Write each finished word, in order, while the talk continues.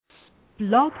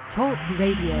Blog Talk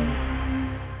Radio.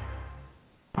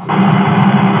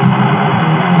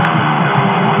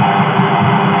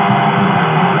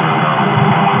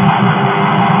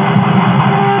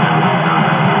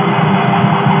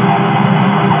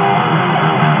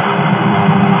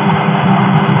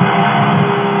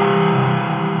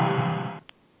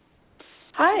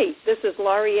 Hi, this is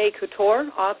Laurie A.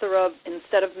 Couture, author of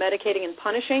Instead of Medicating and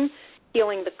Punishing,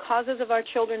 Healing the Causes of Our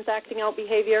Children's Acting Out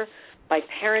Behavior by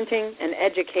Parenting and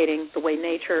Educating the Way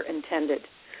Nature Intended.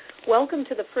 Welcome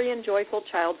to the Free and Joyful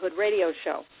Childhood Radio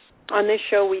Show. On this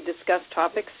show, we discuss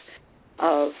topics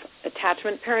of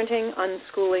attachment parenting,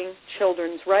 unschooling,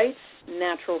 children's rights,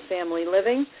 natural family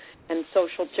living, and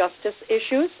social justice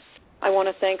issues. I want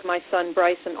to thank my son,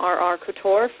 Bryson R.R.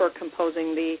 Couture, for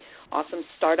composing the awesome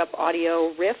startup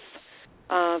audio riff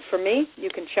for me. You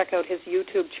can check out his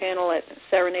YouTube channel at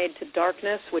Serenade to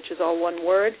Darkness, which is all one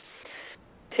word.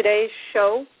 Today's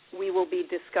show, we will be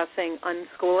discussing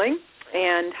unschooling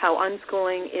and how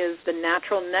unschooling is the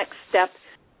natural next step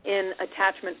in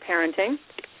attachment parenting.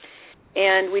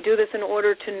 And we do this in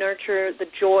order to nurture the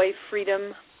joy,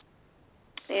 freedom,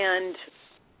 and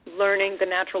learning, the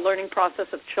natural learning process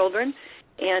of children,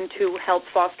 and to help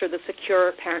foster the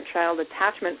secure parent-child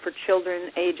attachment for children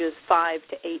ages 5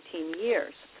 to 18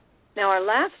 years. Now, our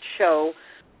last show,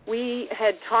 we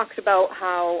had talked about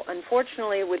how,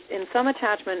 unfortunately, in some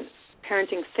attachment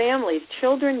parenting families,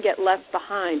 children get left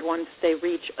behind once they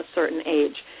reach a certain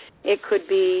age. It could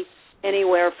be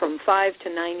anywhere from 5 to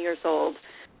 9 years old.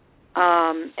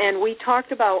 And we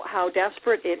talked about how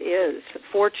desperate it is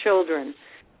for children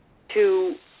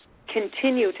to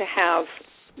continue to have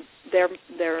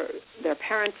their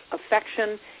parents'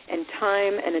 affection and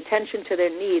time and attention to their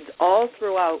needs all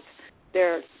throughout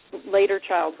their later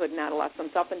childhood and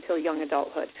adolescence up until young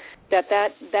adulthood.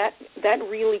 That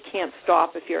really can't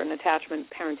stop if you're an attachment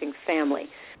parenting family.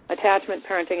 Attachment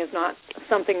parenting is not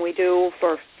something we do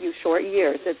for a few short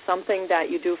years. It's something that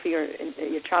you do for your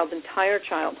child's entire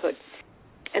childhood.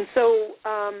 And so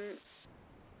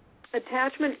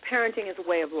attachment parenting is a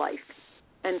way of life.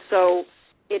 And so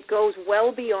it goes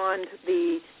well beyond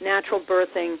the natural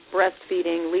birthing,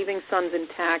 breastfeeding, leaving sons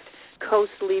intact,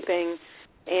 co-sleeping,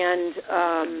 and,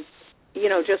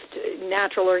 just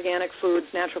natural organic foods,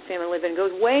 natural family living. It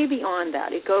goes way beyond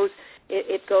that. It goes,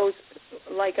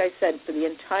 like I said, for the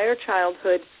entire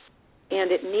childhood,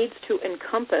 and it needs to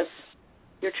encompass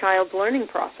your child's learning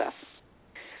process.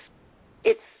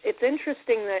 It's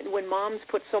interesting that when moms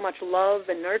put so much love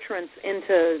and nurturance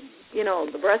into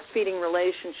the breastfeeding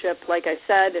relationship, like I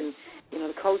said, and,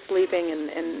 the co-sleeping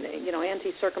and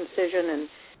anti-circumcision and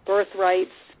birth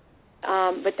rights,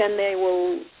 but then they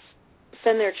will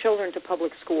send their children to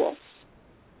public school.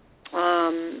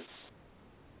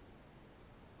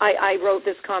 I wrote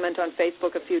this comment on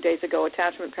Facebook a few days ago: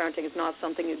 attachment parenting is not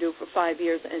something you do for 5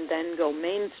 years and then go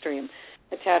mainstream.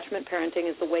 Attachment parenting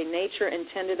is the way nature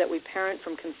intended that we parent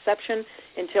from conception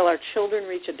until our children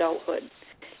reach adulthood.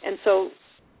 And so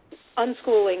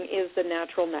unschooling is the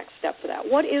natural next step for that.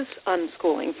 What is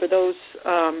unschooling? For those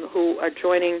who are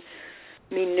joining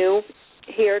me new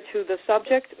here to the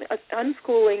subject,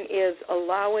 unschooling is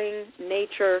allowing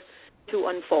nature to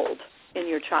unfold in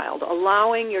your child,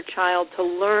 allowing your child to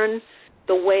learn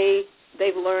the way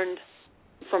they've learned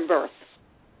from birth,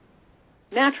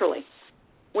 naturally.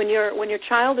 When your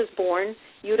child is born,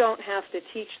 you don't have to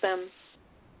teach them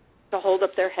to hold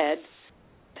up their head,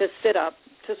 to sit up,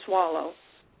 to swallow,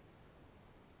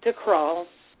 to crawl,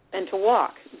 and to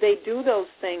walk. They do those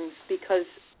things because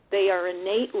they are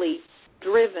innately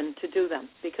driven to do them,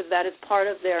 because that is part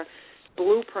of their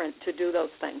blueprint to do those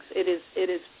things. It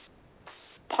is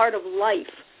part of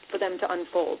life for them to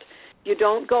unfold. You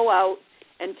don't go out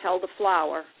and tell the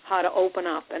flower how to open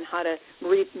up and how to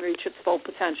reach its full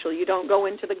potential. You don't go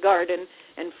into the garden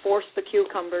and force the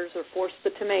cucumbers or force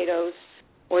the tomatoes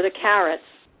or the carrots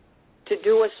to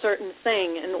do a certain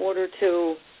thing in order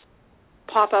to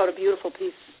pop out a beautiful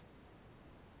piece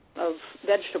of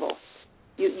vegetable.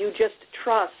 You just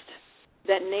trust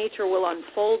that nature will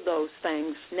unfold those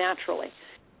things naturally.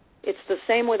 It's the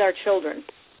same with our children.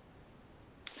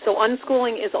 So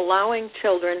unschooling is allowing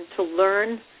children to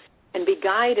learn and be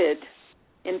guided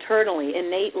internally,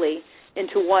 innately,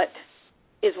 into what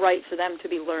is right for them to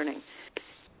be learning.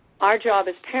 Our job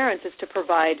as parents is to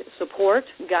provide support,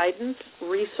 guidance,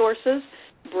 resources,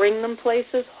 bring them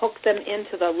places, hook them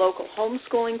into the local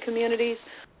homeschooling communities,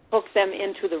 hook them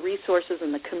into the resources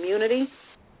in the community,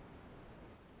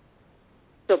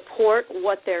 support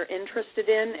what they're interested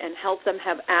in and help them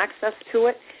have access to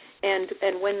it.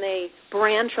 And when they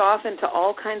branch off into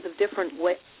all kinds of different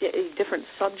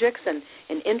subjects and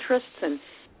interests and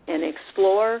and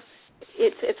explore,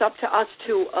 it's up to us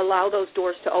to allow those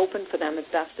doors to open for them as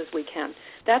best as we can.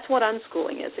 That's what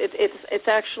unschooling is. It's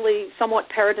actually somewhat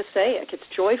paradisaic. It's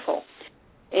joyful,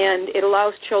 and it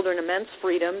allows children immense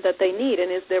freedom that they need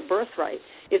and is their birthright.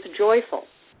 It's joyful.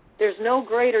 There's no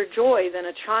greater joy than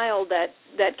a child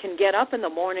that can get up in the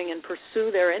morning and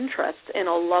pursue their interests in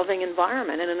a loving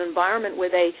environment, in an environment where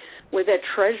they're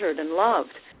treasured and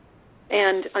loved.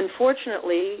 And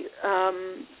unfortunately,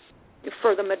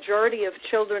 for the majority of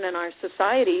children in our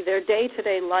society, their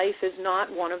day-to-day life is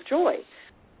not one of joy.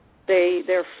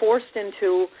 They're forced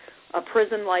into a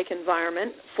prison-like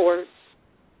environment for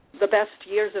the best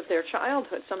years of their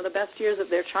childhood, some of the best years of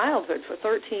their childhood for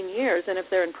 13 years, and if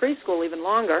they're in preschool, even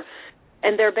longer,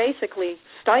 and they're basically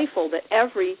stifled at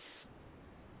every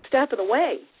step of the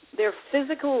way. Their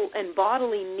physical and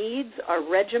bodily needs are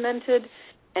regimented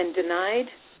and denied.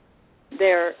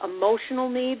 Their emotional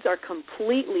needs are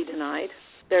completely denied.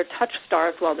 They're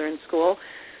touch-starved while they're in school.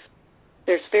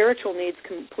 Their spiritual needs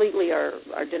completely are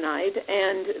denied,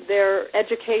 and their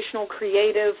educational,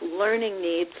 creative, learning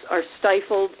needs are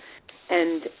stifled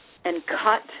and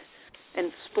cut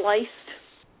and spliced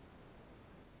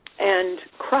and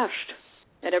crushed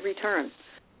at every turn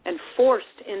and forced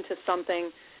into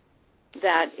something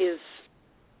that is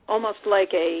almost like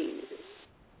a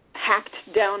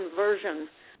hacked-down version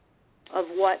of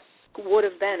what would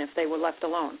have been if they were left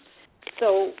alone.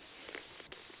 So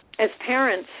as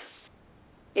parents,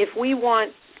 if we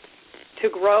want to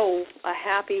grow a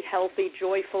happy, healthy,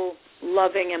 joyful,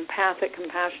 loving, empathic,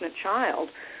 compassionate child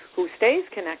who stays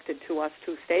connected to us,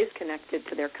 who stays connected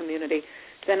to their community,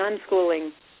 then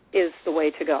unschooling is the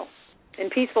way to go. In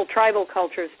peaceful tribal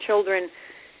cultures, children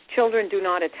do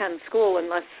not attend school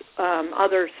unless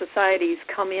other societies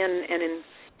come in and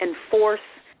enforce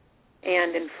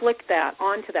and inflict that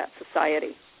onto that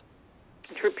society.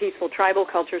 True peaceful tribal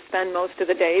cultures spend most of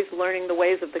the days learning the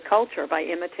ways of the culture by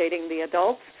imitating the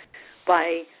adults,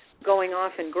 by going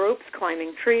off in groups,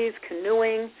 climbing trees,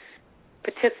 canoeing,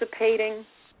 participating,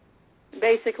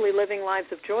 basically living lives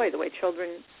of joy the way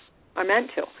children are meant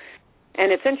to.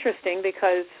 And it's interesting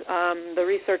because the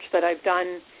research that I've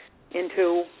done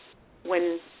into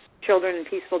when children in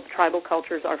peaceful tribal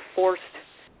cultures are forced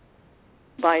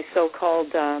by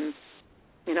so-called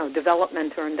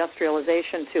development or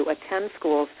industrialization to attend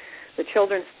schools, the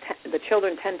children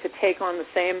tend to take on the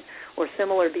same or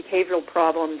similar behavioral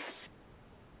problems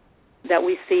that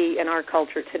we see in our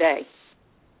culture today.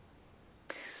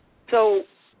 So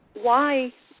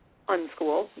why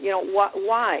unschool?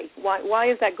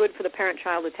 Why is that good for the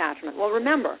parent-child attachment? Well,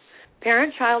 remember,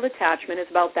 parent-child attachment is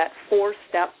about that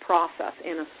four-step process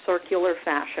in a circular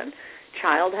fashion.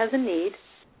 Child has a need,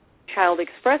 child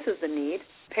expresses the need,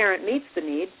 parent meets the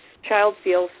need, child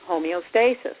feels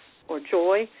homeostasis, or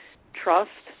joy, trust,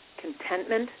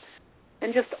 contentment,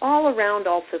 and just all around,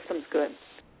 all systems good,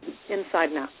 inside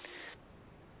and out.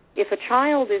 If a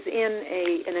child is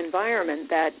in an environment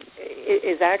that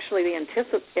is actually the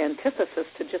antithesis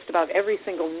to just about every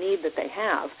single need that they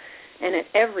have, and at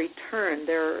every turn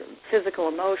their physical,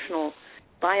 emotional,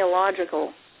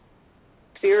 biological,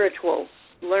 spiritual,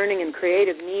 learning, and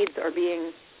creative needs are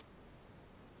being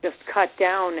just cut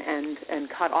down and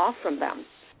cut off from them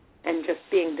and just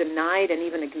being denied and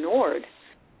even ignored,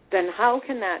 then how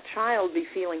can that child be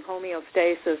feeling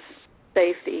homeostasis,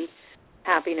 safety,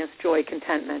 happiness, joy,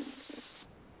 contentment?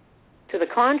 To the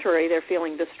contrary, they're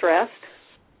feeling distressed,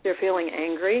 they're feeling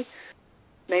angry,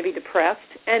 maybe depressed,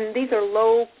 and these are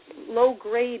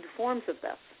low-grade forms of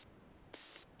this.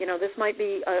 This might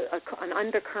be an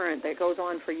undercurrent that goes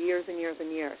on for years and years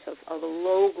and years of a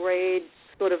low-grade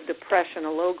sort of depression, a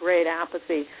low-grade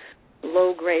apathy,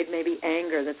 low-grade maybe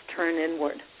anger that's turned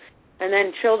inward. And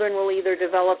then children will either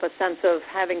develop a sense of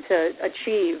having to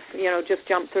achieve, just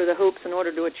jump through the hoops in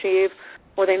order to achieve,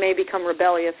 or they may become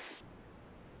rebellious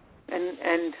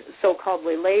and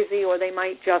so-calledly lazy, or they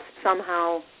might just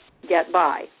somehow get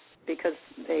by because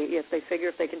if they figure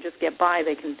if they can just get by,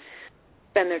 they can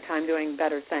spend their time doing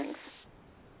better things.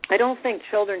 I don't think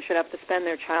children should have to spend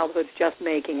their childhoods just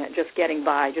making it, just getting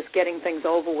by, just getting things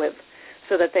over with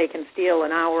so that they can steal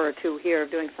an hour or two here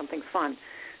of doing something fun.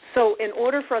 So in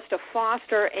order for us to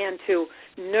foster and to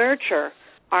nurture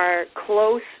our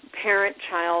close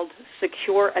parent-child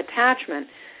secure attachment,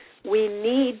 we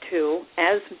need to,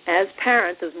 as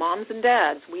parents, as moms and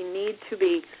dads, we need to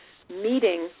be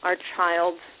meeting our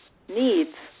child's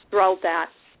needs throughout that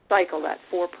cycle, that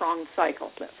four-pronged cycle,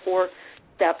 that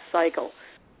four-step cycle.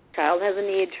 Child has a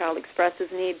need, child expresses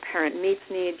need, parent meets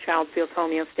need, child feels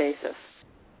homeostasis.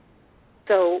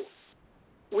 So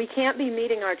we can't be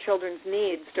meeting our children's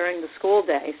needs during the school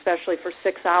day, especially for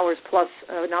 6 hours plus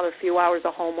another few hours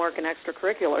of homework and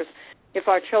extracurriculars, if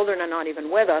our children are not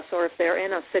even with us, or if they're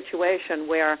in a situation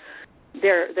where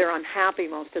they're unhappy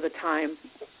most of the time,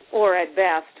 or at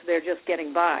best they're just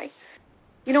getting by.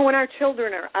 You know, when our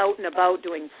children are out and about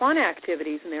doing fun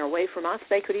activities and they're away from us,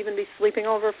 they could even be sleeping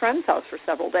over a friend's house for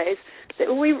several days. They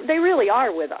really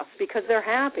are with us because they're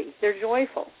happy. They're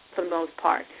joyful for the most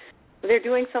part. They're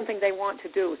doing something they want to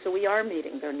do, so we are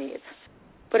meeting their needs.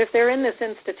 But if they're in this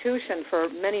institution for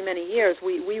many, many years,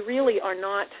 we really are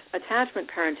not attachment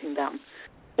parenting them.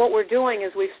 What we're doing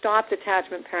is we've stopped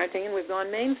attachment parenting and we've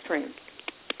gone mainstream.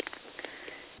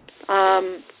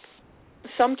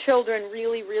 Some children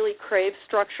really, really crave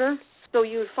structure, so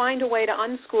you find a way to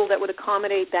unschool that would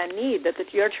accommodate that need, that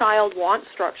your child wants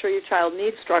structure, your child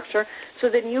needs structure, so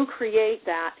then you create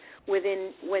that with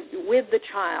the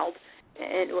child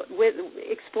and with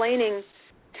explaining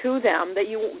to them that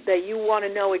you want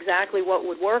to know exactly what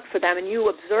would work for them, and you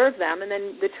observe them, and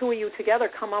then the two of you together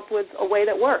come up with a way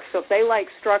that works. So if they like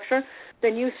structure,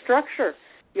 then you structure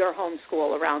your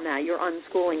homeschool around that, your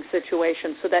unschooling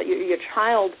situation, so that your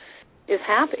child is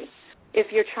happy.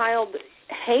 If your child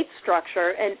hates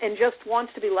structure and just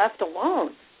wants to be left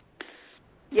alone,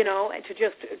 you know, and to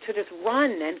just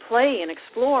run and play and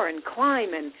explore and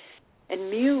climb and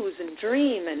muse and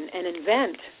dream and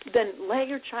invent, then let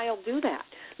your child do that.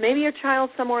 Maybe your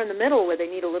child's somewhere in the middle where they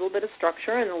need a little bit of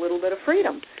structure and a little bit of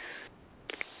freedom.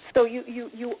 So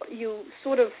you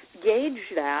sort of gauge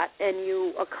that and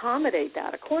you accommodate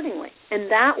that accordingly,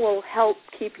 and that will help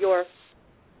keep your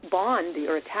bond,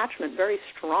 your attachment, very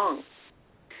strong.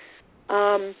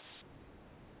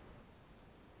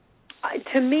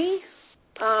 To me,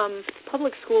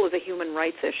 public school is a human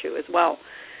rights issue as well,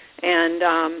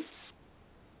 and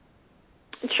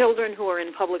children who are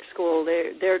in public school,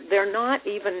 they're not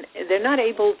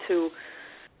able to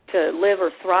live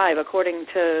or thrive according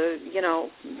to, you know,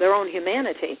 their own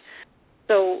humanity.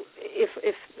 So if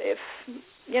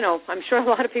you know, I'm sure a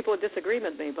lot of people would disagree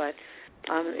with me, but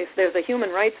if there's a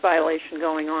human rights violation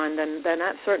going on, then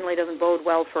that certainly doesn't bode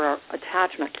well for our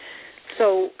attachment.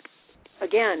 So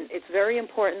again, it's very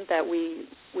important that we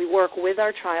work with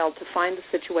our child to find the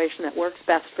situation that works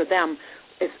best for them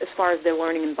as far as their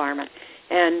learning environment.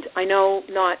 And I know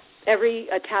not every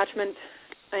attachment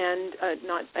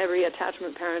not every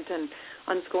attachment parent and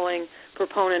unschooling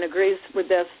proponent agrees with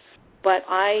this, but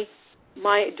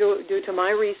due to my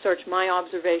research, my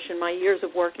observation, my years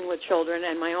of working with children,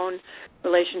 and my own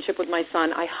relationship with my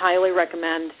son, I highly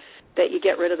recommend that you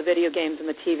get rid of the video games and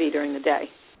the TV during the day,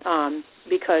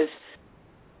 because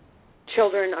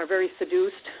children are very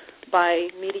seduced by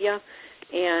media,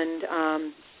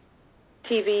 and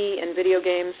TV and video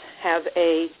games have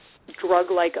a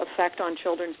drug-like effect on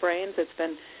children's brains. It's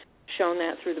been shown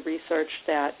that through the research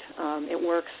that it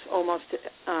works almost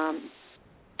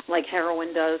like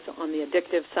heroin does on the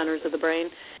addictive centers of the brain.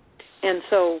 And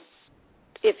so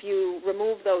if you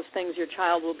remove those things, your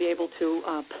child will be able to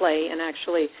play and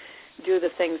actually do the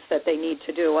things that they need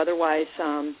to do. Otherwise,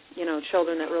 you know,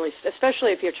 children that really,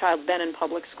 especially if your child's been in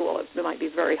public school, it might be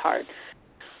very hard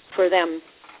for them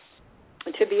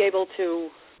to be able to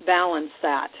balance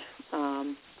that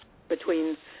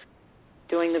between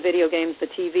doing the video games, the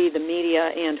TV, the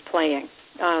media, and playing.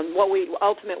 What we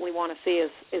ultimately want to see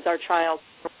is our child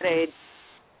played.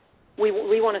 We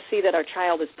want to see that our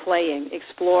child is playing,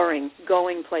 exploring,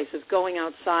 going places, going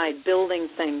outside, building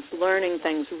things, learning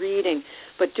things, reading,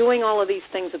 but doing all of these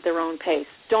things at their own pace.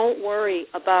 Don't worry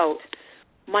about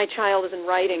my child isn't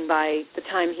writing by the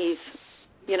time he's,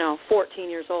 14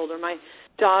 years old, or my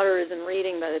daughter isn't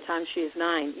reading by the time she's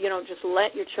 9. Just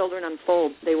let your children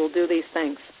unfold. They will do these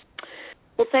things.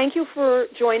 Well, thank you for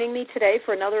joining me today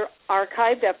for another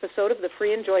archived episode of the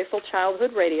Free and Joyful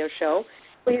Childhood Radio Show.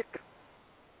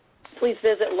 Please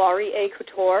visit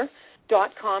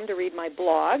laurieacouture.com to read my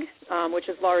blog, which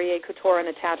is Laurie A. Couture on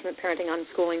Attachment, Parenting,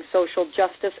 Unschooling, Social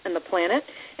Justice, and the Planet,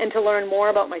 and to learn more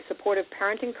about my supportive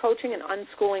parenting coaching and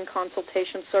unschooling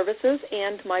consultation services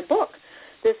and my book.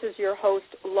 This is your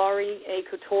host, Laurie A.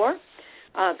 Couture.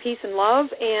 Peace and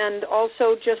love, and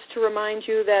also just to remind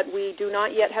you that we do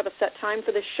not yet have a set time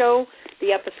for this show.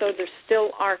 The episodes are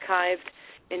still archived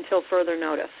until further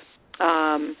notice.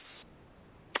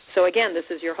 So again, this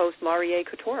is your host, Laurie A.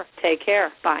 Couture. Take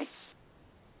care. Bye.